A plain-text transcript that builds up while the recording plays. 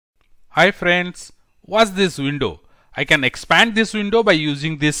Hi friends, what's this window? I can expand this window by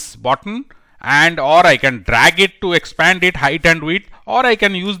using this button or I can drag it to expand it height and width, or I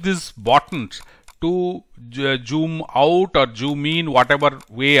can use these buttons to zoom out or zoom in whatever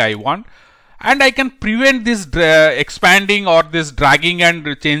way I want, and I can prevent this expanding or this dragging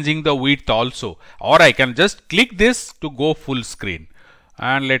and changing the width also, or I can just click this to go full screen.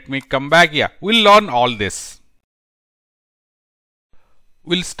 And let me come back. Yeah, we'll learn all this.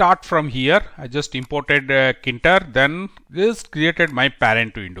 We'll start from here. I just imported Tkinter, then this created my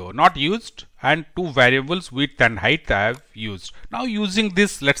parent window, not used, and two variables width and height I have used. Now using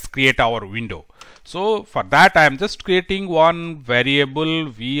this, let's create our window. So for that I am just creating one variable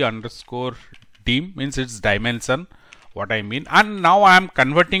v underscore dim, means its dimension, what I mean, and now I am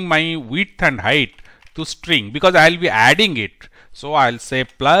converting my width and height to string because I will be adding it. So I'll say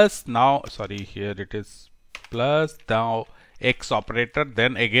plus, now sorry, here it is plus, now x operator,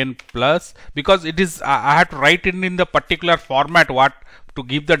 then again plus, because it is I have to write it in the particular format what to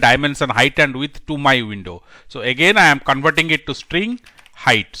give the dimension height and width to my window. So again I am converting it to string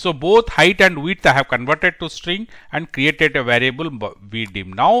height. So both height and width I have converted to string and created a variable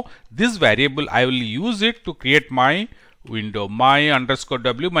vdim. Now this variable I will use it to create my window, my underscore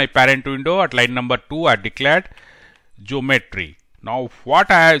w, my parent window. At line number 2 I declared geometry. Now what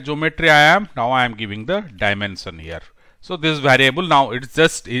geometry I am, now I am giving the dimension here. So this variable, now it's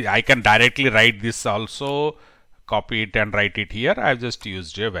just, I can directly write this also, copy it and write it here. I've just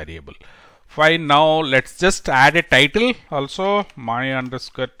used a variable. Fine. Now let's just add a title also, my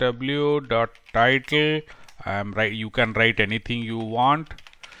underscore w dot title. You can write anything you want,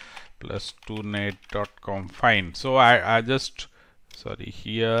 plus 2net.com. Fine. So I just, sorry,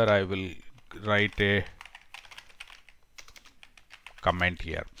 here I will write a comment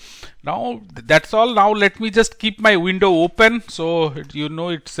here. Now that's all. Now let me just keep my window open. So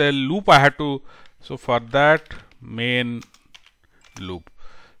it's a loop I have to, so for that main loop.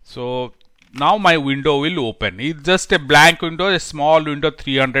 So now my window will open. It's just a blank window, a small window,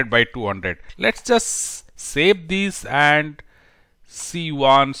 300 by 200. Let's just save this and see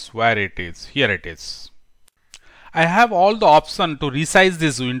once where it is. Here it is. I have all the option to resize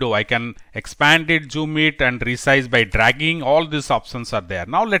this window. I can expand it, zoom it and resize by dragging. All these options are there.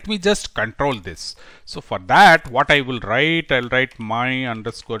 Now let me just control this. So for that, what I will write, I'll write my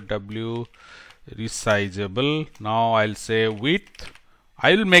underscore w resizable. Now I'll say width.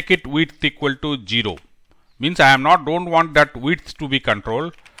 I will make it width equal to 0. Means I am don't want that width to be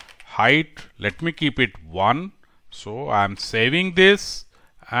controlled. Height, let me keep it 1. So I am saving this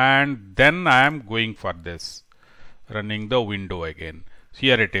and then I am going for this, running the window again.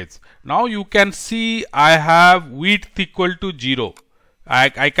 Here it is. Now you can see I have width equal to 0.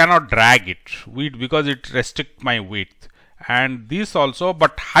 I cannot drag it width because it restricts my width, and this also,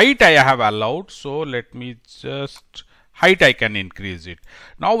 but height I have allowed. So let me just, height I can increase it.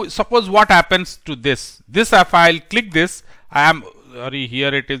 Now suppose what happens to this if I'll click this, I am sorry,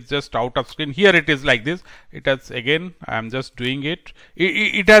 here it is just out of screen. Here it is like this. It has, again I am just doing it.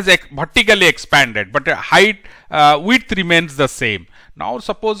 It has vertically expanded, but height width remains the same. Now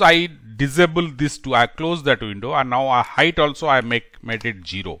suppose I disable this too. I close that window, and now height also I made it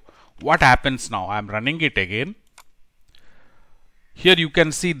 0. What happens now? I am running it again. Here you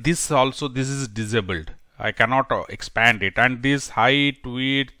can see this also, this is disabled. I cannot expand it, and this height,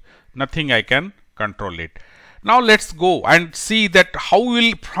 width, nothing I can control it. Now let's go and see that how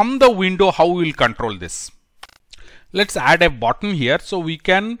will, from the window, how we will control this. Let's add a button here, so we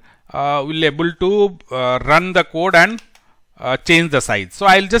can will able to run the code and change the size. So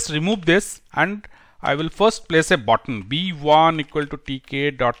I'll just remove this and I will first place a button, b1 equal to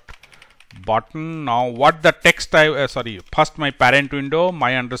tk dot button. Now what the text I first my parent window,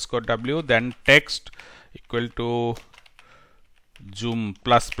 my underscore w, then text equal to zoom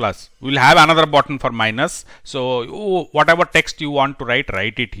plus plus. We'll have another button for minus. So whatever text you want to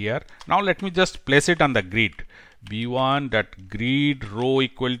write it here. Now let me just place it on the grid. b1 that grid row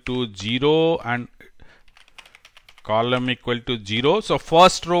equal to 0 and column equal to 0. So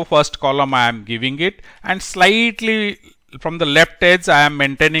first row, first column I am giving it, and slightly from the left edge I am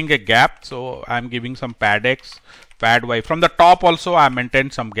maintaining a gap. So I am giving some pad x, pad y. From the top also I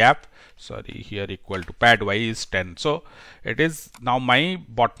maintain some gap. Sorry, here equal to pad y is 10. So it is, now my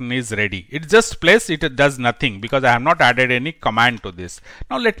button is ready. It just placed, it does nothing because I have not added any command to this.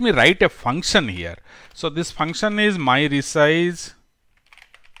 Now let me write a function here. So this function is my resize.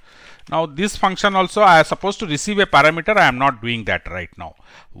 Now this function also I am supposed to receive a parameter. I am not doing that right now.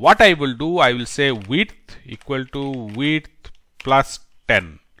 What I will do, I will say width equal to width plus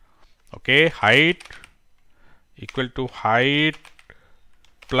 10. Okay, height equal to height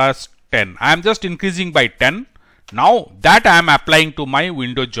plus 10. I am just increasing by 10. Now that I am applying to my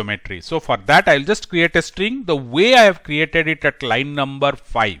window geometry. So for that I will just create a string the way I have created it at line number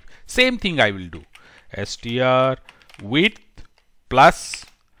 5. Same thing I will do. str width plus,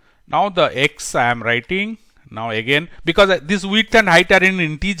 now the x I am writing. Now again, because this width and height are in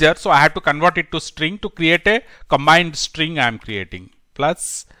integer, so I have to convert it to string to create a combined string I am creating.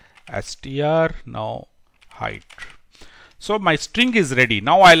 Plus str now height. So my string is ready.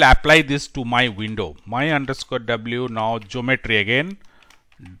 Now I'll apply this to my window. My underscore w, now geometry again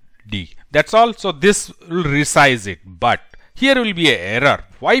d. That's all. So this will resize it. But here will be an error.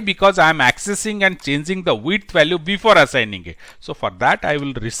 Why? Because I am accessing and changing the width value before assigning it. So for that I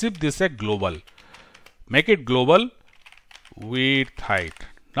will receive this a global. Make it global width height.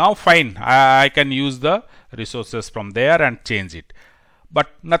 Now fine. I can use the resources from there and change it. But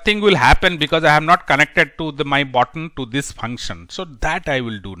nothing will happen because I have not connected to my button to this function. So that I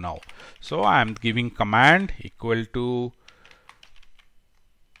will do now. So I am giving command equal to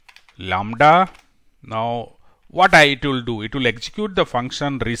lambda. Now what it will do? It will execute the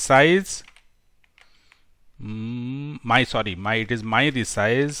function resize. It is my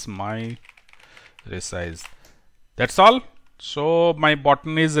resize. That's all. So my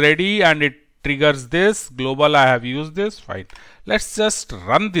button is ready and it triggers this global. I have used this. Fine. Let's just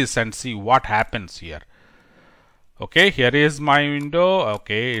run this and see what happens here. Okay, here is my window.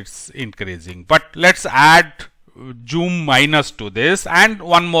 Okay, it's increasing. But let's add zoom minus to this and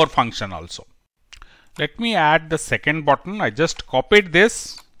one more function also. Let me add the second button. I just copied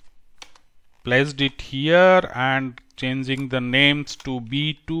this, placed it here and changing the names to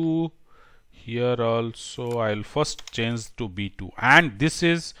B2. Here also I'll first change to B2 and this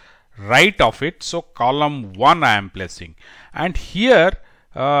is right of it. So column 1 I am placing and here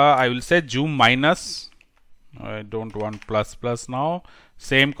I will say zoom minus. I don't want plus now.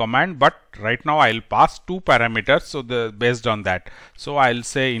 Same command, but right now I'll pass 2 parameters. So based on that, so I'll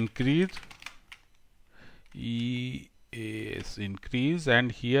say increase is increase and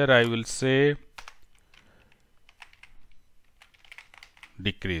here I will say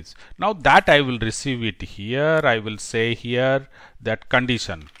decrease. Now that I will receive it here. I will say here that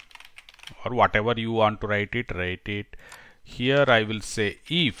condition or whatever you want to write it. Here I will say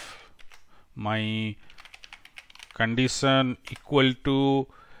if my condition equal to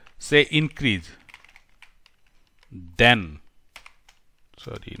say increase, then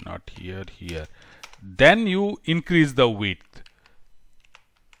sorry, not here, then you increase the width.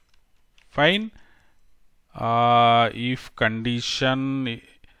 Fine. If condition,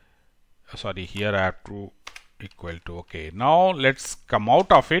 sorry, here I have to equal to. Okay, now let's come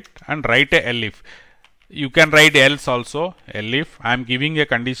out of it and write a elif. You can write else also. Elif, I am giving a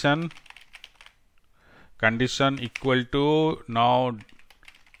condition equal to now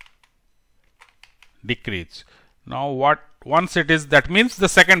decrease. Now what, once it is, that means the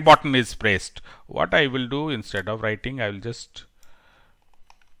second button is pressed. What I will do, instead of writing, I will just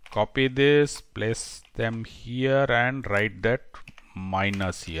copy this, place them here and write that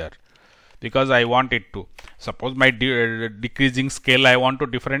minus here because I want it to, suppose my decreasing scale I want to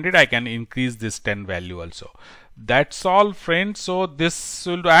different it, I can increase this 10 value also. That's all friends. So this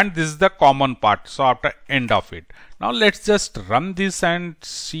will, and this is the common part. So after end of it, now let's just run this and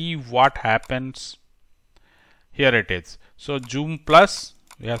see what happens. Here it is. So zoom plus,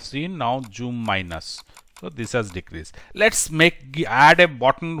 we have seen, now zoom minus. So this has decreased. Let's add a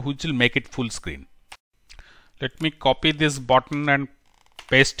button which will make it full screen. Let me copy this button and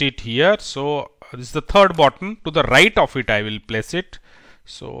paste it here. So this is the third button. To the right of it I will place it.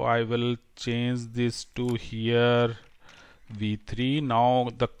 So I will change this to here V3. Now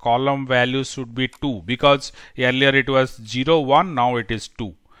the column value should be 2 because earlier it was 0, 1, now it is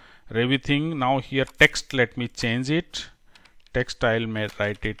 2. Everything. Now here text, let me change it. Text I'll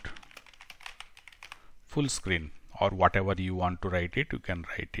write it full screen or whatever you want to write it, you can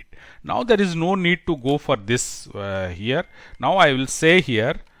write it. Now there is no need to go for this here. Now I will say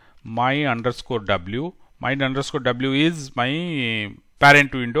here my underscore w. My underscore w is my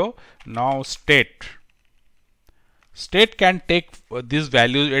parent window. Now state can take this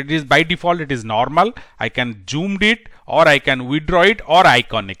value. It is by default, it is normal. I can zoomed it or I can withdraw it or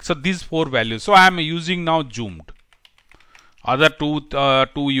iconic. So these 4 values. So I am using now zoomed. Other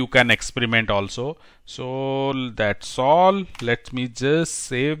two you can experiment also. So that's all. Let me just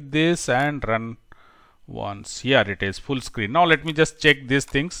save this and run once. Here it is full screen. Now let me just check these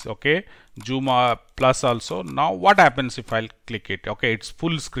things. Okay, zoom plus also. Now what happens if I'll click it? Okay, it's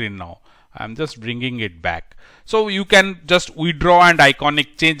full screen now. I'm just bringing it back. So you can just withdraw and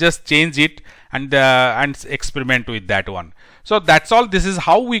iconic change, just change it and experiment with that one. So that's all. This is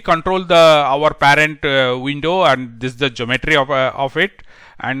how we control our parent window, and this is the geometry of it.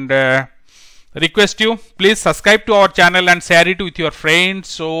 And request you, please subscribe to our channel and share it with your friends.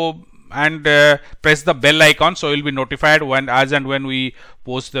 So and press the bell icon, so you'll be notified when we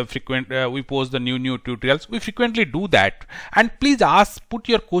post the new tutorials. We frequently do that. And please put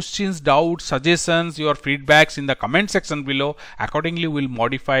your questions, doubts, suggestions, your feedbacks in the comment section below. Accordingly, we'll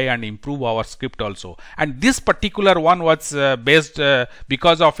modify and improve our script also. And this particular one was based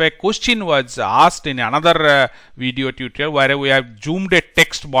because of a question was asked in another video tutorial where we have zoomed a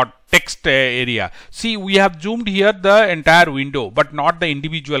text area. See, we have zoomed here the entire window but not the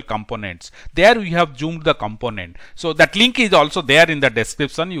individual components. There we have zoomed the component. So that link is also there in the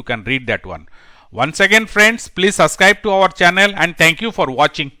description. You can read that one. Once again friends, please subscribe to our channel and thank you for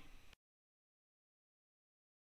watching.